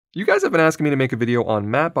You guys have been asking me to make a video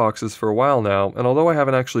on matte boxes for a while now, and although I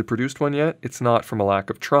haven't actually produced one yet, it's not from a lack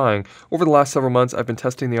of trying. Over the last several months, I've been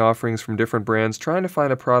testing the offerings from different brands, trying to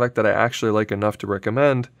find a product that I actually like enough to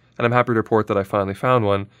recommend, and I'm happy to report that I finally found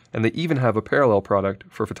one, and they even have a parallel product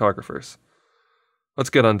for photographers. Let's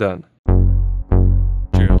get undone.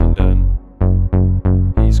 Gerald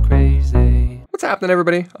Undone. He's crazy. What's happening,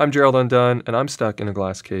 everybody? I'm Gerald Undone, and I'm stuck in a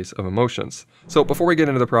glass case of emotions. So before we get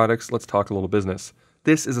into the products, let's talk a little business.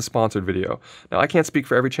 This is a sponsored video. Now, I can't speak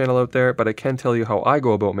for every channel out there, but I can tell you how I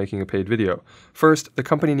go about making a paid video. First, the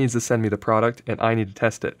company needs to send me the product, and I need to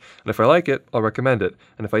test it. And if I like it, I'll recommend it.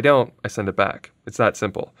 And if I don't, I send it back. It's that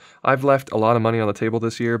simple. I've left a lot of money on the table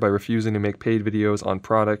this year by refusing to make paid videos on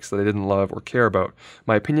products that I didn't love or care about.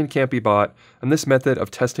 My opinion can't be bought, and this method of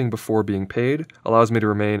testing before being paid allows me to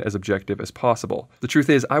remain as objective as possible. The truth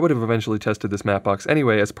is, I would have eventually tested this matte box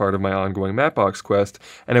anyway as part of my ongoing matte box quest,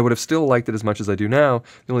 and I would have still liked it as much as I do now.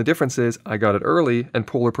 The only difference is I got it early, and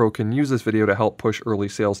PolarPro can use this video to help push early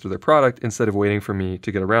sales to their product instead of waiting for me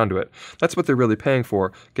to get around to it. That's what they're really paying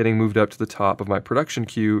for, getting moved up to the top of my production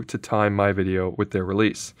queue to time my video with their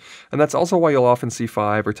release. And that's also why you'll often see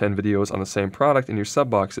 5 or 10 videos on the same product in your sub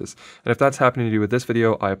boxes. And if that's happening to you with this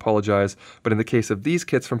video, I apologize, but in the case of these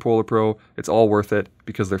kits from PolarPro, it's all worth it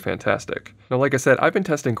because they're fantastic. Now, like I said, I've been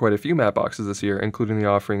testing quite a few matte boxes this year, including the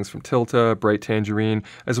offerings from Tilta, Bright Tangerine,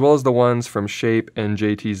 as well as the ones from Shape and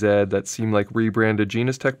JTZ that seem like rebranded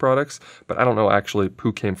Genus Tech products, but I don't know actually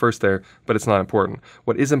who came first there, but it's not important.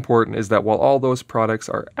 What is important is that while all those products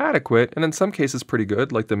are adequate, and in some cases pretty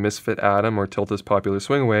good, like the Misfit Atom or Tilta's popular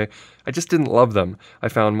Swingaway, I just didn't love them. I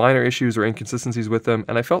found minor issues or inconsistencies with them,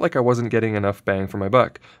 and I felt like I wasn't getting enough bang for my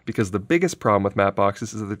buck, because the biggest problem with matte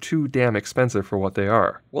boxes is that they're too damn expensive for what they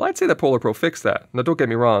are. Well, I'd say that PolarPro fixed that. Now, don't get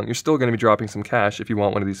me wrong, you're still going to be dropping some cash if you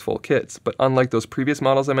want one of these full kits, but unlike those previous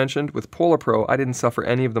models I mentioned, with PolarPro, I didn't suffer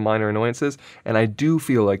any of the minor annoyances, and I do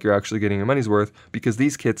feel like you're actually getting your money's worth because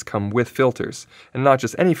these kits come with filters. And not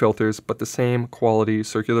just any filters, but the same quality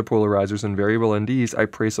circular polarizers and variable NDs I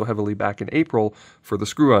praised so heavily back in April for the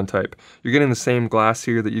screw-on type. You're getting the same glass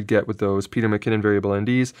here that you'd get with those Peter McKinnon variable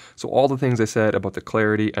NDs, so all the things I said about the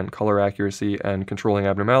clarity and color accuracy and controlling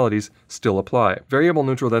abnormalities still apply. Variable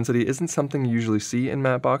neutral density isn't something you usually see in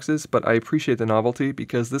matte boxes, but I appreciate the novelty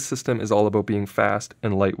because this system is all about being fast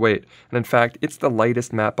and lightweight. And in fact, it's the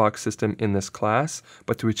lightest matte box system in this class,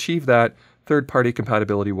 but to achieve that, third-party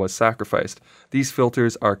compatibility was sacrificed. These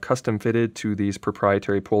filters are custom fitted to these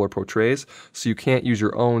proprietary PolarPro trays, so you can't use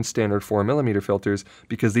your own standard 4mm filters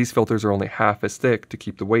because these filters are only half as thick to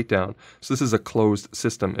keep the weight down. So this is a closed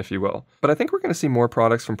system, if you will. But I think we're going to see more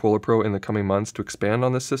products from PolarPro in the coming months to expand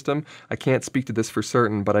on this system. I can't speak to this for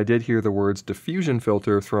certain, but I did hear the words diffusion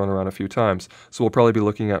filter thrown around a few times, so we'll probably be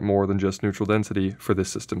looking at more than just neutral density for this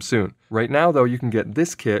system soon. Right now, though, you can get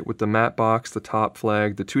this kit with the matte box, the top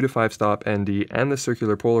flag, the 2 to 5 stop ND, and the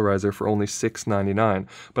circular polarizer for only $6.99,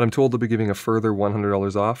 but I'm told they'll be giving a further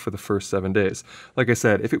 $100 off for the first 7 days. Like I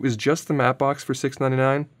said, if it was just the matte box for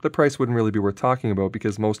 $6.99, the price wouldn't really be worth talking about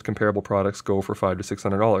because most comparable products go for $500 to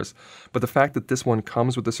 $600. But the fact that this one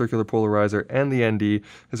comes with the circular polarizer and the ND,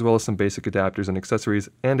 as well as some basic adapters and accessories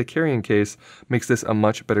and a carrying case, makes this a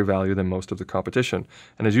much better value than most of the competition.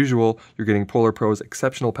 And as usual, you're getting PolarPro's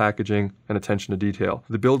exceptional packaging and attention to detail.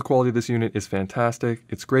 The build quality of this unit is fantastic.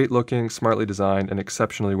 It's great looking, smartly designed, and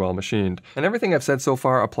exceptionally well machined. And everything I've said so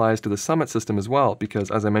far applies to the Summit system as well,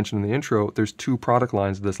 because as I mentioned in the intro, there's 2 product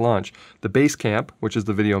lines of this launch. The Basecamp, which is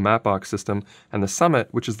the video matte box system, and the Summit,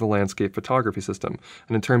 which is the landscape photography system.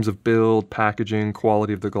 And in terms of build, packaging,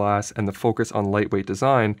 quality of the glass, and the focus on lightweight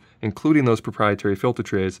design, including those proprietary filter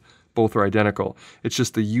trays, both are identical. It's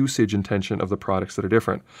just the usage intention of the products that are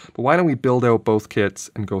different. But why don't we build out both kits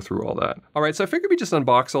and go through all that? All right, so I figured we just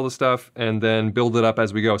unbox all the stuff and then build it up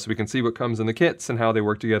as we go so we can see what comes in the kits and how they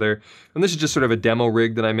work together. And this is just sort of a demo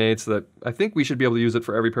rig that I made so that I think we should be able to use it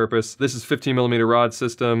for every purpose. This is 15mm rod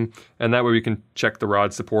system, and that way we can check the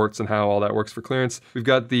rod supports and how all that works for clearance. We've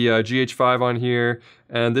got the GH5 on here,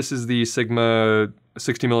 and this is the Sigma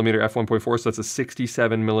 60mm f1.4, so that's a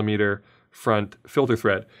 67mm front filter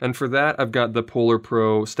thread. And for that, I've got the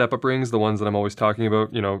PolarPro step-up rings, the ones that I'm always talking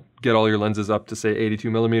about. You know, get all your lenses up to say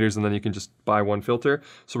 82mm, and then you can just buy one filter.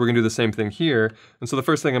 So we're gonna do the same thing here. And so the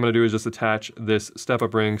first thing I'm gonna do is just attach this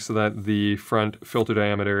step-up ring so that the front filter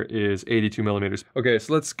diameter is 82mm. Okay,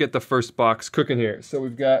 so let's get the first box cooking here. So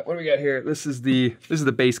we've got, what do we got here? This is the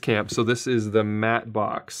Basecamp. So this is the matte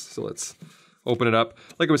box. So let's open it up.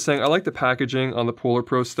 Like I was saying, I like the packaging on the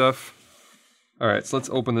PolarPro stuff. All right, so let's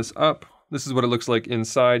open this up. This is what it looks like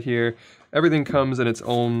inside here. Everything comes in its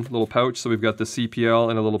own little pouch. So we've got the CPL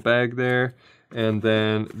in a little bag there. and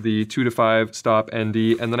then the 2 to 5 stop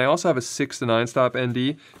ND, and then I also have a 6 to 9 stop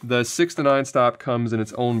ND. The 6 to 9 stop comes in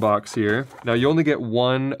its own box here. Now you only get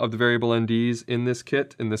one of the variable NDs in this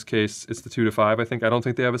kit. In this case, it's the 2 to 5, I think. I don't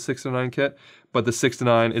think they have a 6 to 9 kit, but the 6 to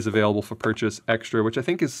 9 is available for purchase extra, which I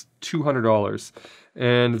think is $200.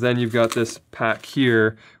 And then you've got this pack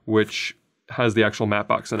here, which has the actual matte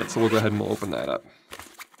box in it. So we'll go ahead and we'll open that up.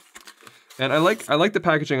 And I like the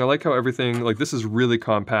packaging. I like how everything, like this is really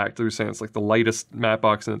compact. They were saying it's like the lightest matte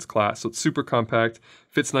box in its class. So it's super compact,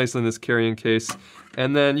 fits nicely in this carrying case.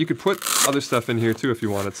 And then you could put other stuff in here too if you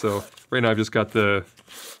wanted. So right now I've just got the,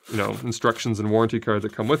 instructions and warranty card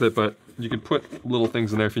that come with it, but you could put little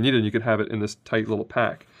things in there if you needed, and you could have it in this tight little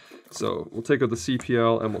pack. So we'll take out the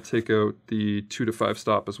CPL and we'll take out the 2 to 5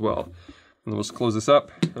 stop as well. And we'll just close this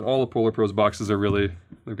up, and all the PolarPro's boxes are really,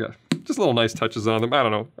 they've got just little nice touches on them. I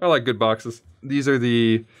don't know, I like good boxes. These are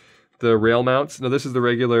the rail mounts. Now this is the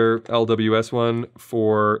regular LWS one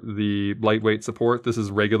for the lightweight support. This is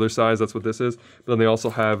regular size, that's what this is. But then they also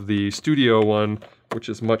have the studio one, which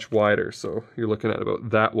is much wider. So you're looking at about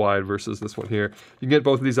that wide versus this one here. You can get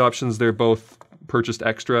both of these options. They're both purchased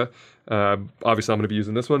extra. Obviously I'm going to be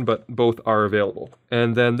using this one, but both are available.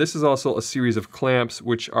 And then this is also a series of clamps,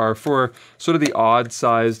 which are for sort of the odd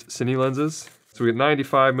sized cine lenses. So we got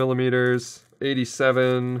 95 millimeters,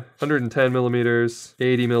 87, 110 millimeters,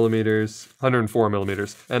 80 millimeters, 104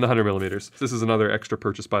 millimeters, and 100 millimeters. This is another extra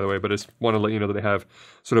purchase, by the way, but I just want to let you know that they have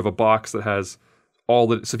sort of a box that has all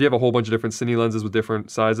the, so if you have a whole bunch of different cine lenses with different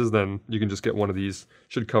sizes, then you can just get one of these.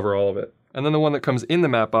 Should cover all of it. And then the one that comes in the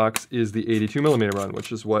matte box is the 82 millimeter one,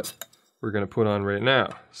 which is what we're going to put on right now.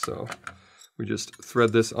 So we just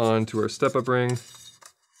thread this onto our step-up ring,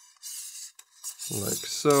 like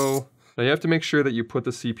so. Now you have to make sure that you put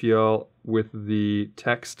the CPL with the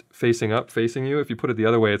text facing up, facing you. If you put it the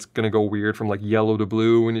other way, it's going to go weird from like yellow to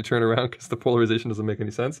blue when you turn around because the polarization doesn't make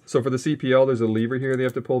any sense. So for the CPL, there's a lever here that you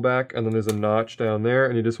have to pull back, and then there's a notch down there,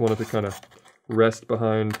 and you just want it to kind of rest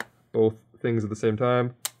behind both things at the same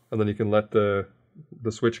time, and then you can let the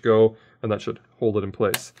switch go, and that should hold it in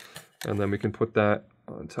place. And then we can put that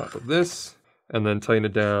on top of this, and then tighten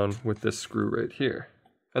it down with this screw right here.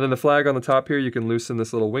 And then the flag on the top here, you can loosen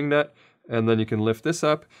this little wing nut, and then you can lift this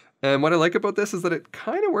up. And what I like about this is that it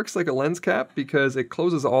kind of works like a lens cap because it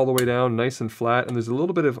closes all the way down nice and flat, and there's a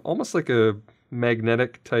little bit of almost like a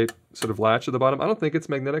magnetic type sort of latch at the bottom. I don't think it's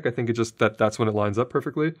magnetic, I think it just, that's when it lines up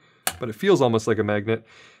perfectly, but it feels almost like a magnet.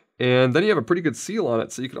 And then you have a pretty good seal on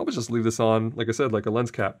it, so you can always just leave this on, like I said, like a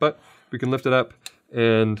lens cap. But we can lift it up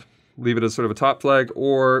and leave it as sort of a top flag,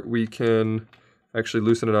 or we can actually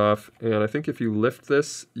loosen it off. And I think if you lift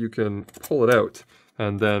this, you can pull it out,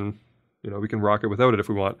 and then we can rock it without it if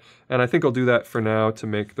we want. And I think I'll do that for now to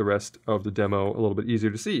make the rest of the demo a little bit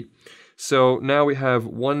easier to see. So now we have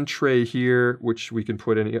one tray here, which we can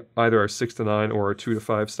put in either our 6 to 9 or our 2 to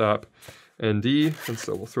 5 stop ND. And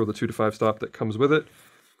so we'll throw the 2 to 5 stop that comes with it.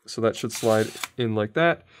 So that should slide in like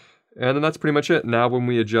that. And then that's pretty much it. Now when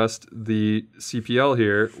we adjust the CPL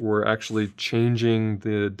here, we're actually changing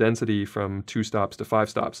the density from 2 stops to 5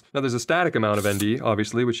 stops. Now there's a static amount of ND,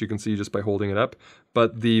 obviously, which you can see just by holding it up,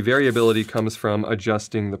 but the variability comes from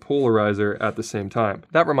adjusting the polarizer at the same time.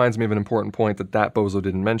 That reminds me of an important point that bozo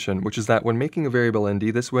didn't mention, which is that when making a variable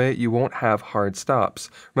ND this way, you won't have hard stops.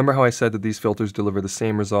 Remember how I said that these filters deliver the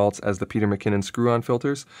same results as the Peter McKinnon screw-on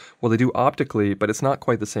filters? Well, they do optically, but it's not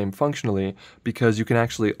quite the same functionally, because you can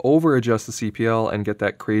actually over-adjust the CPL and get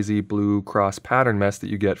that crazy blue cross pattern mess that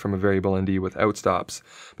you get from a variable ND without stops.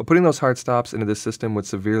 But putting those hard stops into this system would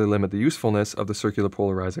severely limit the usefulness of the circular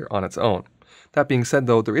polarizer on its own. That being said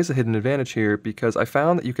though, there is a hidden advantage here because I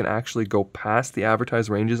found that you can actually go past the advertised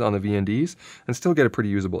ranges on the VNDs and still get a pretty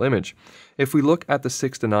usable image. If we look at the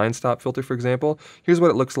 6 to 9 stop filter, for example, here's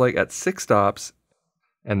what it looks like at 6 stops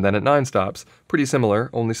and then at 9 stops. Pretty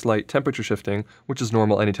similar, only slight temperature shifting, which is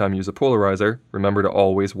normal anytime you use a polarizer. Remember to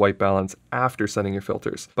always white balance after setting your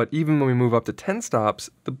filters. But even when we move up to 10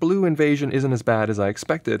 stops, the blue invasion isn't as bad as I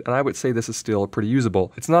expected, and I would say this is still pretty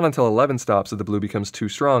usable. It's not until 11 stops that the blue becomes too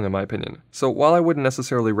strong, in my opinion. So while I wouldn't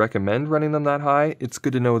necessarily recommend running them that high, it's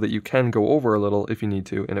good to know that you can go over a little if you need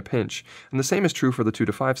to in a pinch. And the same is true for the 2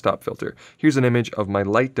 to 5 stop filter. Here's an image of my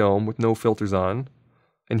light dome with no filters on.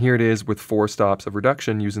 And here it is with 4 stops of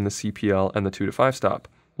reduction using the CPL and the 2 to 5 stop.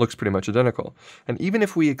 Looks pretty much identical. And even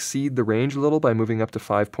if we exceed the range a little by moving up to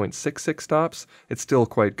 5.66 stops, it's still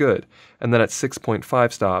quite good. And then at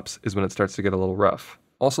 6.5 stops is when it starts to get a little rough.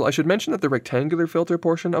 Also, I should mention that the rectangular filter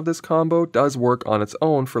portion of this combo does work on its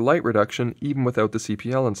own for light reduction even without the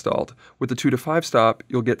CPL installed. With the 2 to 5 stop,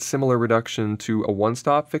 you'll get similar reduction to a 1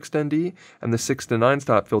 stop fixed ND, and the 6 to 9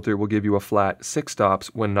 stop filter will give you a flat 6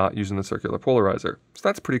 stops when not using the circular polarizer. So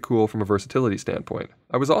that's pretty cool from a versatility standpoint.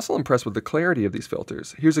 I was also impressed with the clarity of these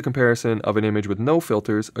filters. Here's a comparison of an image with no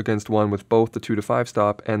filters against one with both the 2 to 5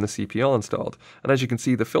 stop and the CPL installed. And as you can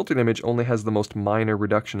see, the filtered image only has the most minor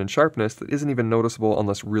reduction in sharpness that isn't even noticeable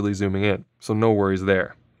unless really zooming in. So no worries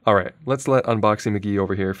there. Alright, let's let Unboxing McGee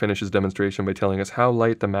over here finish his demonstration by telling us how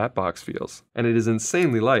light the matte box feels. And it is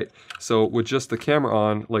insanely light. So with just the camera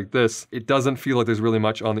on like this, it doesn't feel like there's really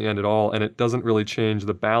much on the end at all, and it doesn't really change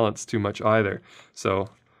the balance too much either. So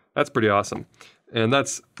that's pretty awesome. And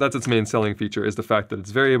that's its main selling feature, is the fact that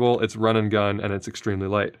it's variable, it's run and gun, and it's extremely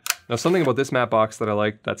light. Now, something about this matte box that I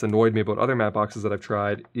like that's annoyed me about other matte boxes that I've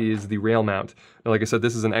tried is the rail mount. Now, like I said,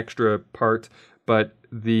 this is an extra part, but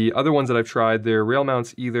the other ones that I've tried, their rail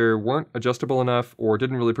mounts either weren't adjustable enough or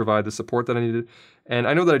didn't really provide the support that I needed. And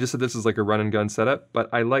I know that I just said this is like a run and gun setup, but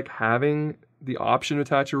I like having the option to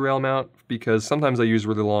attach a rail mount because sometimes I use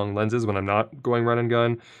really long lenses when I'm not going run and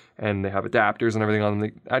gun, and they have adapters and everything on them.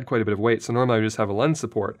 They add quite a bit of weight, so normally I just have a lens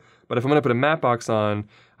support. But if I'm gonna put a matte box on,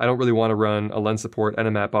 I don't really wanna run a lens support and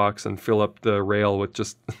a matte box and fill up the rail with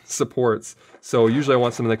just supports. So usually I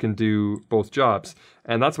want something that can do both jobs.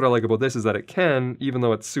 And that's what I like about this, is that it can, even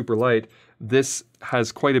though it's super light, this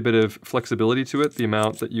has quite a bit of flexibility to it, the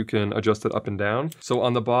amount that you can adjust it up and down. So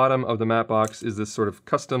on the bottom of the matte box is this sort of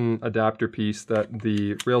custom adapter piece that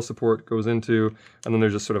the rail support goes into, and then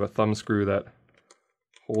there's just sort of a thumb screw that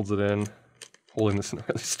holds it in. Holding this in a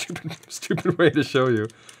really stupid way to show you.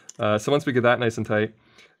 So once we get that nice and tight,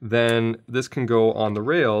 then this can go on the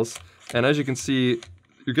rails, and as you can see,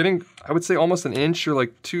 you're getting, I would say, almost an inch or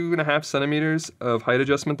like 2.5 centimeters of height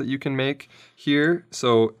adjustment that you can make here.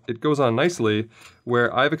 So it goes on nicely,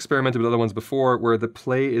 where I've experimented with other ones before where the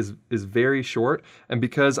play is very short. And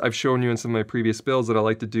because I've shown you in some of my previous builds that I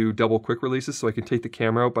like to do double quick releases, so I can take the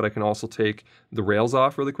camera out, but I can also take the rails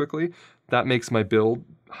off really quickly, that makes my build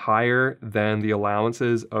higher than the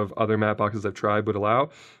allowances of other matte boxes I've tried would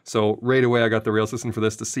allow. So right away I got the rail system for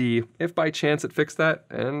this to see if by chance it fixed that,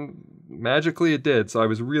 and magically it did. So I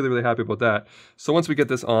was really happy about that. So once we get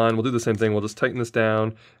this on, we'll do the same thing. We'll just tighten this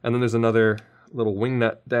down, and then there's another little wing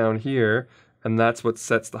nut down here, and that's what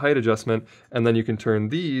sets the height adjustment. And then you can turn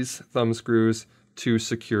these thumb screws to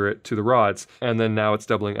secure it to the rods. And then now it's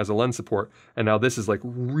doubling as a lens support. And now this is like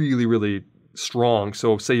really strong.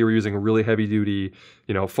 So say you were using a really heavy duty,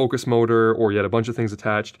 focus motor, or you had a bunch of things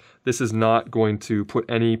attached, this is not going to put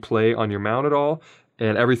any play on your mount at all.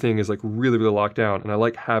 And everything is like really locked down. And I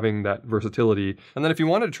like having that versatility. And then if you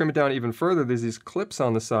wanted to trim it down even further, there's these clips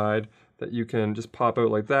on the side that you can just pop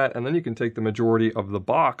out like that, and then you can take the majority of the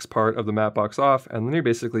box part of the matte box off, and then you're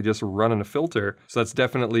basically just running a filter. So that's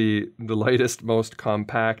definitely the lightest, most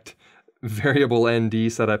compact variable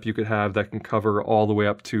ND setup you could have that can cover all the way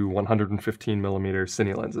up to 115 millimeter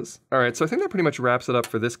cine lenses. All right, so I think that pretty much wraps it up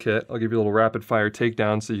for this kit. I'll give you a little rapid fire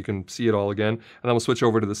takedown so you can see it all again, and then we'll switch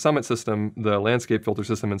over to the Summit system, the landscape filter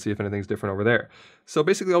system, and see if anything's different over there. So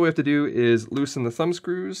basically all we have to do is loosen the thumb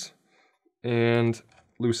screws and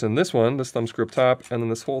loosen this one, this thumb screw up top, and then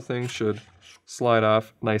this whole thing should slide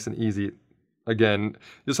off nice and easy. Again,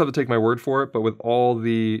 you just have to take my word for it, but with all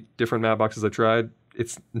the different matte boxes I've tried,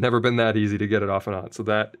 it's never been that easy to get it off and on. So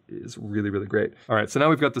that is really great. All right, so now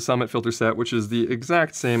we've got the Summit filter set, which is the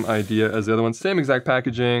exact same idea as the other one. Same exact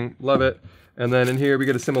packaging, love it. And then in here we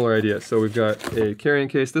get a similar idea. So we've got a carrying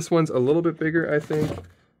case. This one's a little bit bigger, I think.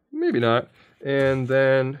 Maybe not. And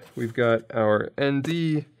then we've got our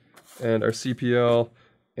ND and our CPL.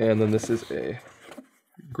 And then this is a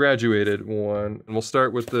graduated one. And we'll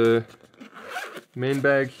start with the main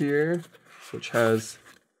bag here, which has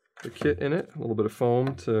the kit in it, a little bit of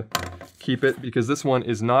foam to keep it, because this one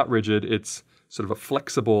is not rigid. It's sort of a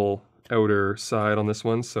flexible outer side on this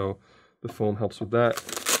one, so the foam helps with that.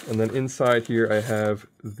 And then inside here I have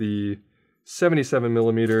the 77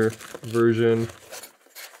 millimeter version,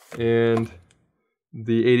 and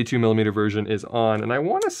the 82 millimeter version is on. And I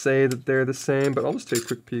want to say that they're the same, but I'll just take a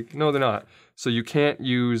quick peek. No, they're not. So you can't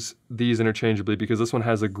use these interchangeably because this one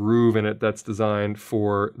has a groove in it that's designed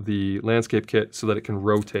for the landscape kit so that it can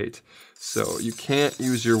rotate. So you can't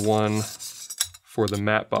use your one for the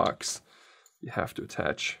matte box. You have to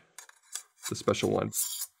attach the special one.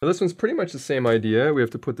 Now this one's pretty much the same idea. We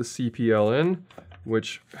have to put the CPL in,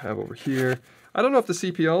 which I have over here. I don't know if the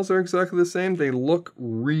CPLs are exactly the same. They look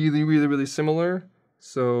really similar.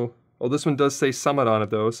 So, well, this one does say Summit on it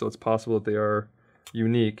though, so it's possible that they are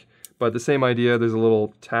unique. But the same idea, there's a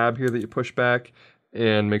little tab here that you push back,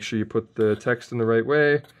 and make sure you put the text in the right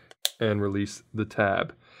way and release the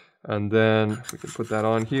tab. And then we can put that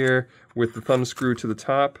on here with the thumb screw to the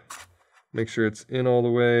top. Make sure it's in all the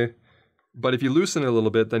way. But if you loosen it a little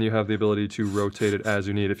bit, then you have the ability to rotate it as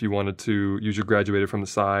you need if you wanted to use your graduator from the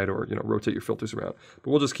side or, you know, rotate your filters around.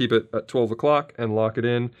 But we'll just keep it at 12 o'clock and lock it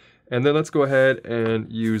in. And then let's go ahead and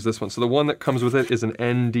use this one. So the one that comes with it is an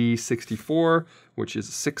ND64, which is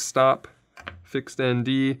a 6-stop fixed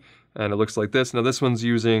ND. And it looks like this. Now this one's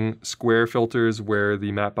using square filters where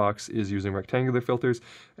the matte box is using rectangular filters.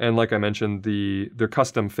 And like I mentioned, they're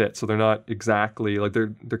custom fit. So they're not exactly, like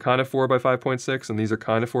they're kind of 4 by 5.6 and these are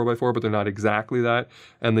kind of 4 by 4, but they're not exactly that.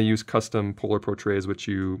 And they use custom PolarPro trays, which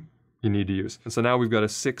you need to use. And so now we've got a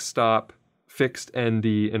 6-stop fixed ND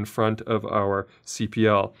in front of our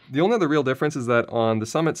CPL. The only other real difference is that on the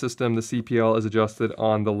Summit system, the CPL is adjusted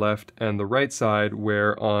on the left and the right side,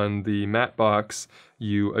 where on the matte box,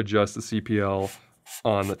 you adjust the CPL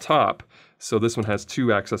on the top. So this one has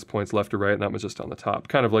 2 access points left or right, and that was just on the top.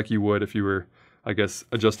 Kind of like you would if you were, I guess,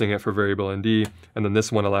 adjusting it for variable ND. And then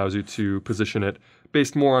this one allows you to position it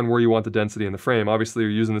based more on where you want the density in the frame. Obviously,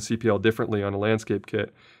 you're using the CPL differently on a landscape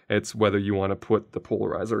kit. It's whether you want to put the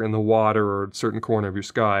polarizer in the water or a certain corner of your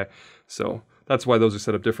sky. So that's why those are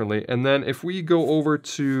set up differently. And then if we go over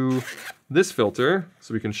to this filter,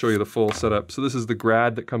 so we can show you the full setup. So this is the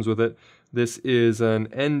grad that comes with it. This is an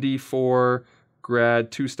ND4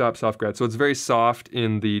 grad 2-stop soft grad. So it's very soft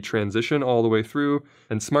in the transition all the way through.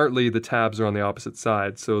 And smartly, the tabs are on the opposite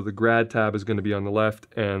side. So the grad tab is going to be on the left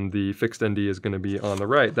and the fixed ND is going to be on the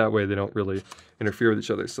right. That way they don't really interfere with each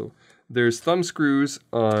other. So there's thumb screws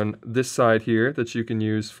on this side here that you can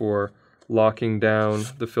use for locking down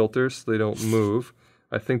the filters so they don't move.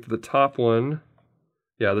 I think the top one,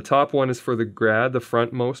 yeah, the top one is for the grad, the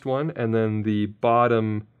frontmost one, and then the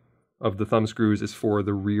bottom of the thumb screws is for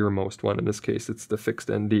the rearmost one. In this case, it's the fixed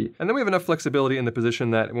ND. And then we have enough flexibility in the position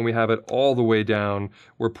that when we have it all the way down,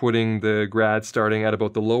 we're putting the grad starting at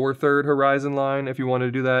about the lower third horizon line if you want to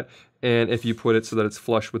do that. And if you put it so that it's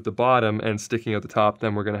flush with the bottom and sticking out the top,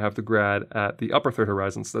 then we're going to have the grad at the upper third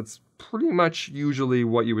horizon. So that's pretty much usually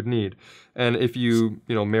what you would need. And if you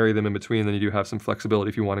marry them in between, then you do have some flexibility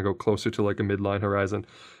if you want to go closer to like a midline horizon.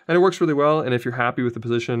 And it works really well. And if you're happy with the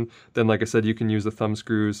position, then like I said, you can use the thumb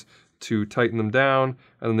screws to tighten them down,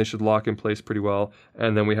 and then they should lock in place pretty well.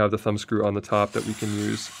 And then we have the thumb screw on the top that we can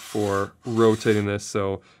use for rotating this.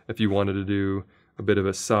 So if you wanted to do a bit of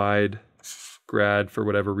a side grad for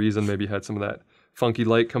whatever reason, maybe you had some of that funky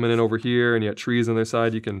light coming in over here and you had trees on their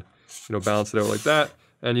side, you can balance it out like that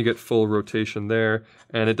and you get full rotation there.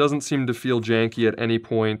 And it doesn't seem to feel janky at any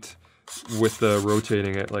point with the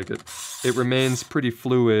rotating it. Like it remains pretty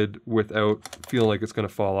fluid without feeling like it's going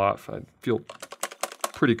to fall off. I feel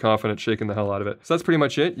pretty confident shaking the hell out of it. So that's pretty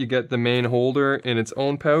much it. You get the main holder in its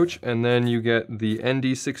own pouch, and then you get the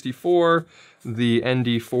ND64, the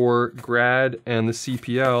ND4 grad, and the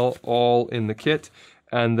CPL all in the kit.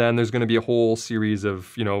 And then there's going to be a whole series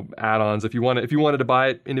of add-ons. If you wanted to buy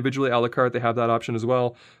it individually a la carte, they have that option as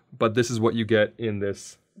well. But this is what you get in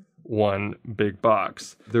this one big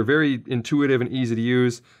box. They're very intuitive and easy to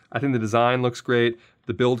use. I think the design looks great.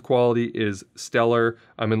 The build quality is stellar.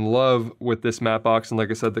 I'm in love with this matte box, and like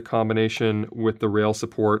I said, the combination with the rail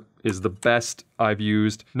support is the best I've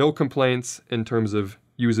used. No complaints in terms of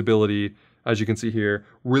usability, as you can see here.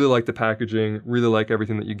 Really like the packaging, really like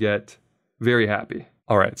everything that you get. Very happy.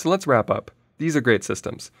 All right, so let's wrap up. These are great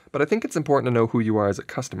systems, but I think it's important to know who you are as a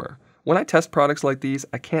customer. When I test products like these,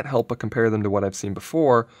 I can't help but compare them to what I've seen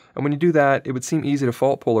before, and when you do that, it would seem easy to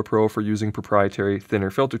fault PolarPro for using proprietary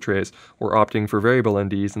thinner filter trays or opting for variable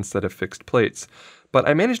NDs instead of fixed plates. But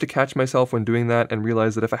I managed to catch myself when doing that and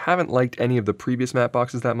realize that if I haven't liked any of the previous matte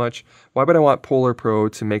boxes that much, why would I want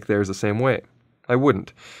PolarPro to make theirs the same way? I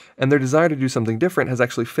wouldn't. And their desire to do something different has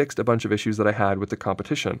actually fixed a bunch of issues that I had with the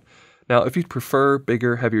competition. Now, if you prefer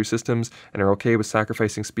bigger, heavier systems and are okay with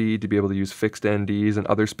sacrificing speed to be able to use fixed NDs and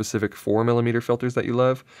other specific 4mm filters that you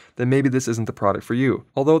love, then maybe this isn't the product for you.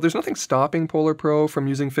 Although there's nothing stopping PolarPro from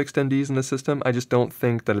using fixed NDs in the system, I just don't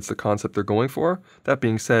think that it's the concept they're going for. That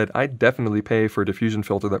being said, I'd definitely pay for a diffusion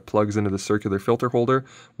filter that plugs into the circular filter holder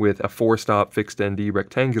with a 4-stop fixed ND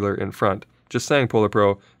rectangular in front. Just saying,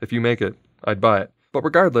 PolarPro, if you make it, I'd buy it. But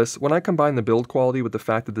regardless, when I combine the build quality with the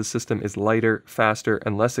fact that this system is lighter, faster,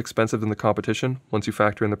 and less expensive than the competition, once you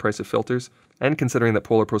factor in the price of filters, and considering that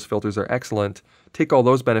PolarPro's filters are excellent, take all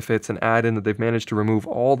those benefits and add in that they've managed to remove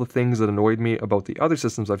all the things that annoyed me about the other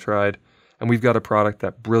systems I've tried, and we've got a product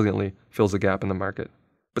that brilliantly fills a gap in the market.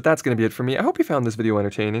 But that's going to be it for me. I hope you found this video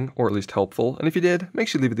entertaining, or at least helpful, and if you did, make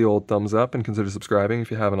sure you leave it the old thumbs up and consider subscribing if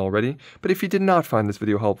you haven't already. But if you did not find this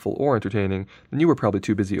video helpful or entertaining, then you were probably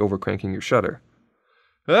too busy overcranking your shutter.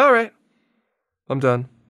 Alright, I'm done.